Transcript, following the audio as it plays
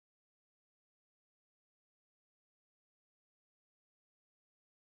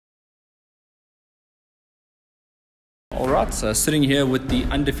right, so sitting here with the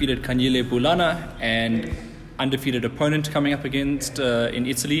undefeated Khanyile Bulana and undefeated opponent coming up against in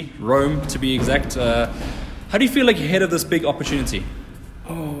Italy, Rome to be exact. How do you feel like ahead of this big opportunity?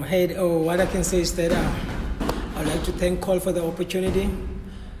 What I can say is that I'd like to thank Cole for the opportunity,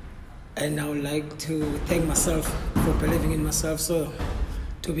 and I would like to thank myself for believing in myself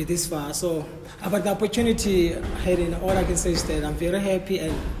to be this far. So about the opportunity heading, all I can say is that I'm very happy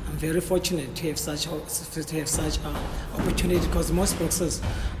and I'm very fortunate to have such opportunity, because most boxers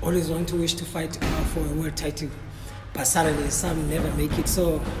always wish to fight for a world title, but suddenly some never make it.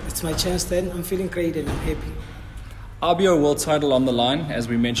 So it's my chance. Then I'm feeling great and I'm happy. RBO world title on the line, as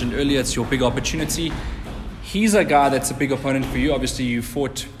we mentioned earlier. It's your big opportunity. He's a guy that's a big opponent for you. Obviously, you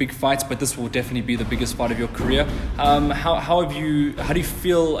fought big fights, but this will definitely be the biggest fight of your career. How do you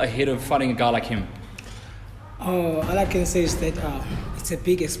feel ahead of fighting a guy like him? All I can say is that it's a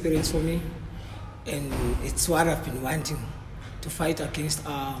big experience for me, and it's what I've been wanting, to fight against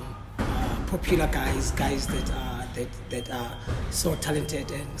popular guys that are so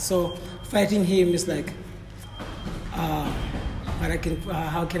talented. And so fighting him is like, how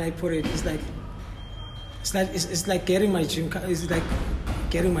can I put it? It's like getting my dream. It's like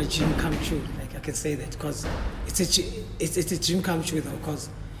getting my dream come true. Like I can say that, because it's a dream come true, though. Because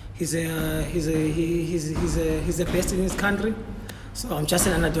he's the best in his country. So I'm just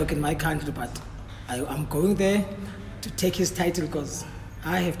an underdog in my country, but I'm going there to take his title, because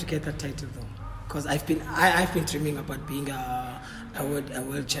I have to get that title, though. Because I've been dreaming about being a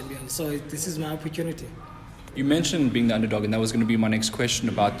world champion. So this is my opportunity. You mentioned being the underdog, and that was going to be my next question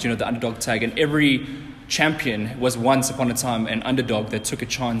about the underdog tag. And every champion was once upon a time an underdog that took a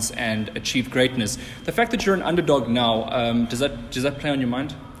chance and achieved greatness. The fact that you're an underdog now, does that play on your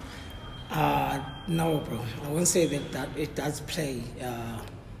mind? No, bro. I won't say that it does play,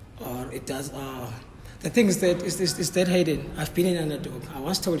 or it does. The thing is that Hayden, I've been an underdog. I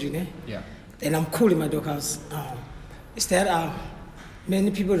once told you, ne? Yeah. And I'm cool in my doghouse. Is that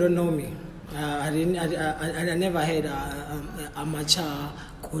many people don't know me. I never had a much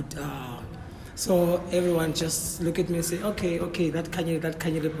good. So everyone just look at me and say, okay, that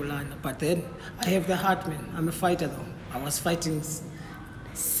Khanyile Bulana. But then I have the heart, man. I'm a fighter, though. I was fighting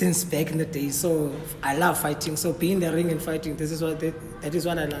since back in the day, so I love fighting. So being in the ring and fighting, that is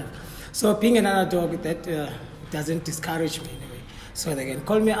what I love. So being an underdog, that doesn't discourage me anyway. So they can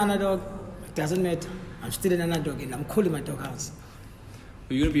call me underdog. It doesn't matter. I'm still an underdog, and I'm cool in my doghouse.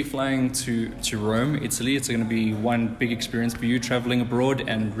 You're going to be flying to Rome, Italy. It's going to be one big experience for you, traveling abroad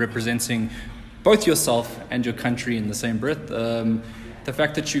and representing both yourself and your country in the same breath. The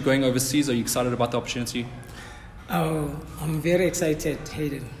fact that you're going overseas, are you excited about the opportunity? I'm very excited,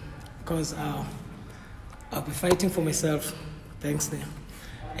 Hayden, because I'll be fighting for myself, thanks there,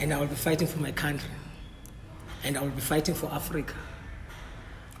 and I will be fighting for my country, and I will be fighting for Africa,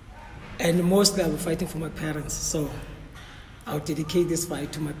 and mostly I'll be fighting for my parents. So I'll dedicate this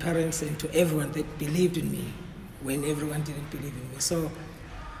fight to my parents and to everyone that believed in me when everyone didn't believe in me. So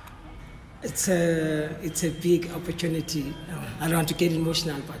it's a big opportunity. I don't want to get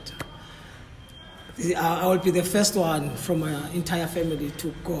emotional, but I will be the first one from my entire family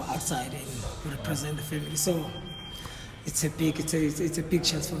to go outside and represent the family. So it's a big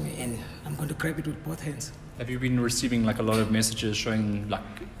chance for me, and I'm going to grab it with both hands. Have you been receiving a lot of messages showing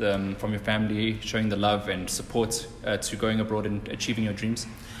from your family, showing the love and support to going abroad and achieving your dreams?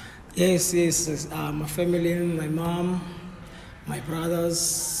 Yes. My family, my mom, my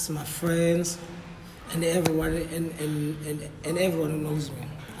brothers, my friends, and everyone, and everyone who knows me.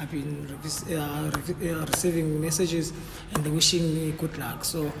 I've been receiving messages and they're wishing me good luck.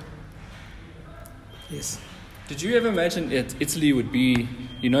 So, yes. Did you ever imagine that Italy would be,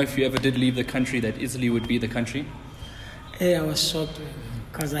 if you ever did leave the country, that Italy would be the country? Yeah, I was shocked,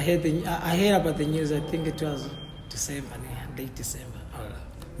 because I heard about the news. I think it was December, late December or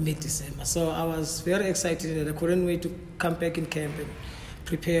mid-December. So I was very excited, and I couldn't wait to come back in camp and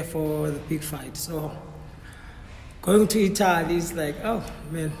prepare for the big fight. So going to Italy is like, oh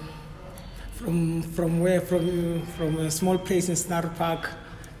man, from a small place in Snar Park.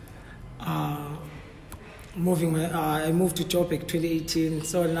 I moved to Joburg 2018,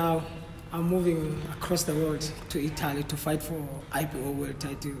 so now I'm moving across the world to Italy to fight for IBO world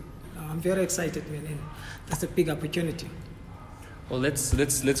title. I'm very excited, man, and that's a big opportunity. Well,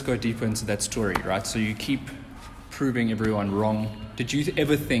 let's go deeper into that story, right? So you keep proving everyone wrong. Did you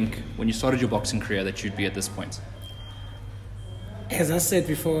ever think, when you started your boxing career, that you'd be at this point? As I said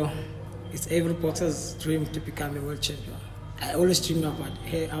before, it's every boxer's dream to become a world champion. I always dream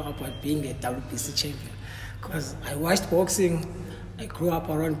about being a WBC champion, because I watched boxing I grew up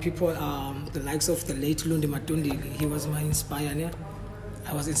around people, the likes of the late Lundi Matundi. He was my inspirer.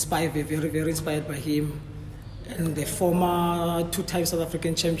 I was inspired, very, very inspired by him. And the former two-time South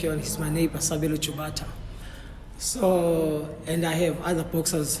African champion, he's my neighbor, Sabelo Chubata. So, and I have other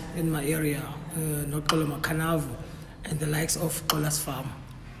boxers in my area, Nokolo Makanavu, and the likes of Kolas Farm.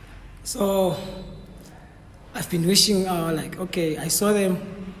 So, I've been wishing, okay, I saw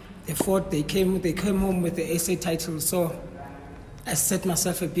them, they fought, they came home with the SA title. So, I set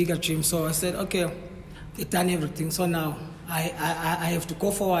myself a bigger dream. So I said, okay, they've done everything. So now I have to go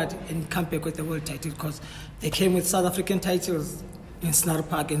forward and come back with the world title, because they came with South African titles in Snar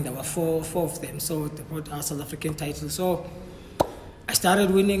Park, and there were four of them. So they brought our South African title. So I started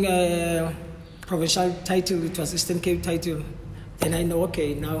winning a provincial title. It was Eastern Cape title. Then I know,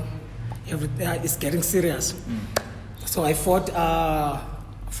 okay, now everything is getting serious. So I fought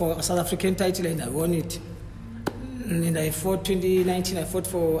for a South African title, and I won it. And I fought 2019, I fought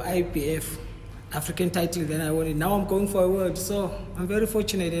for IPF, African title, then I won it. Now I'm going for a world. So I'm very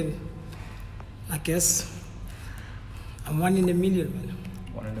fortunate, and I guess I'm 1 in a million, man.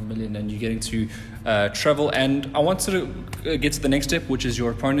 1 in a million, and you're getting to travel. And I wanted to get to the next step, which is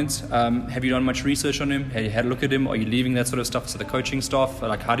your opponent. Have you done much research on him? Have you had a look at him? Are you leaving that sort of stuff to the coaching staff?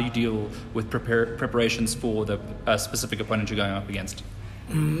 Like, how do you deal with preparations for the specific opponent you're going up against?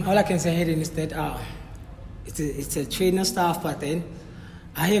 All I can say, Hayden, is that it's a trainer staff, but then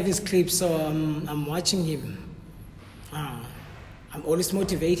I have his clips, so I'm watching him. I'm always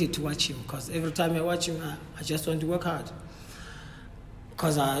motivated to watch him, because every time I watch him, I just want to work hard.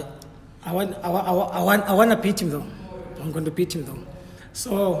 Because I want to beat him, though. I'm going to beat him, though.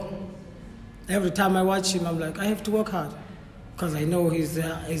 So every time I watch him, I'm like, I have to work hard, because I know he's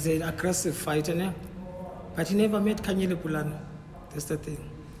an aggressive fighter now. But he never met Khanyile Bulana. That's the thing.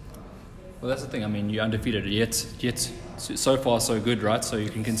 Well, that's the thing. I mean, you're undefeated. Yet, so far so good, right? So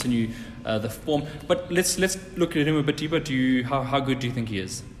you can continue the form. But let's look at him a bit deeper. How good do you think he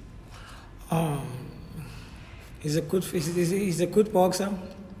is? He's a good boxer,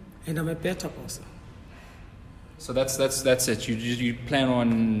 and I'm a better boxer. So that's it. You plan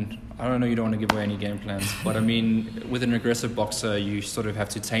on. I don't know. You don't want to give away any game plans, but I mean, with an aggressive boxer, you sort of have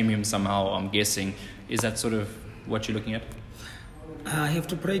to tame him somehow. I'm guessing. Is that sort of what you're looking at? I have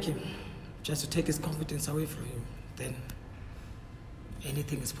to break him, just to take his confidence away from him. Then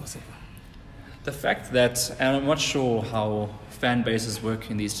anything is possible. The fact that, and I'm not sure how fan bases work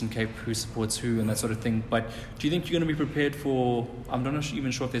in the Eastern Cape, who supports who and that sort of thing, but do you think you're going to be prepared for, I'm not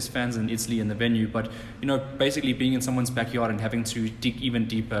even sure if there's fans in Italy in the venue, but basically being in someone's backyard and having to dig even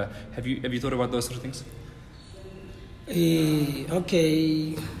deeper, have you thought about those sort of things?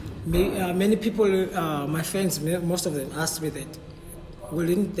 Okay, many people, my friends, most of them asked me that,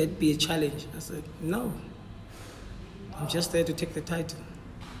 wouldn't that be a challenge? I said, no. I'm just there to take the title.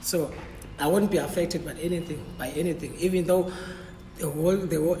 So I won't be affected by anything. Even though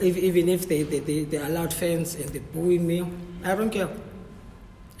even if they allowed fans and they're booing me, I don't care.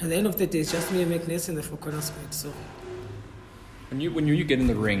 At the end of the day, it's just me and McNess in the four corner squad. So when you get in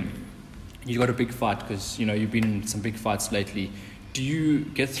the ring, you got a big fight, because you've been in some big fights lately. Do you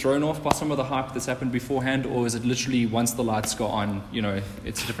get thrown off by some of the hype that's happened beforehand, or is it literally once the lights go on,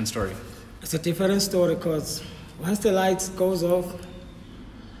 it's a different story? It's a different story, because once the lights goes off,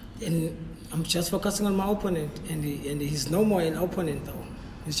 and I'm just focusing on my opponent, and he's no more an opponent, though.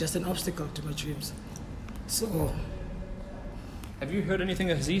 He's just an obstacle to my dreams. So, have you heard anything?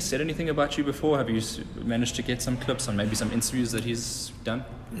 Has he said anything about you before? Have you managed to get some clips on maybe some interviews that he's done?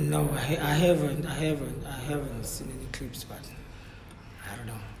 No, I haven't. I haven't seen any clips, but I don't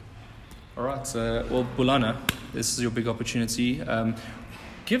know. All right. Well, Bulana, this is your big opportunity.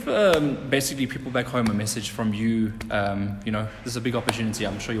 Give basically people back home a message from you. This is a big opportunity.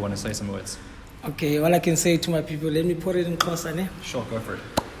 I'm sure you want to say some words. Okay, all I can say to my people, let me put it in Xhosa, ne? Sure, go for it.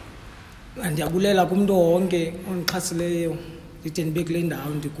 Ndiyabulela kumuntu wonke ongiqhasileyo lithi ndibekule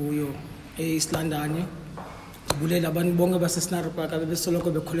ndawo ndikuyo eEast London. Ndibulela abantu bonke baseScenery Park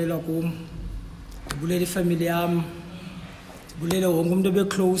abebesoloko bekholelwa kum. Ndibulela ifamily yam. Ndibulela wonke umuntu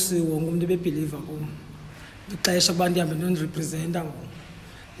obeclose, wonke umuntu obebeliever kum. Ixesha kuba ndihambe ndondirepresenta ngoku.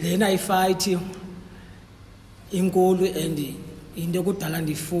 Lena ifight inkulu and into ekudala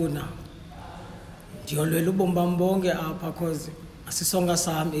ndifuna. Ndiyolwela ubomi bam bonke apha, because asisonga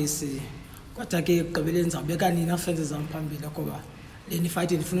sam esi. Kodwa ke ekugqibeleni ndizawubeka nina fans zam phambili, ngoba lena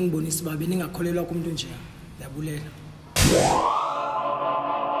ifight ndifuna ndibonise uba beningakholelwa kumntu nje. Ndiyabulela.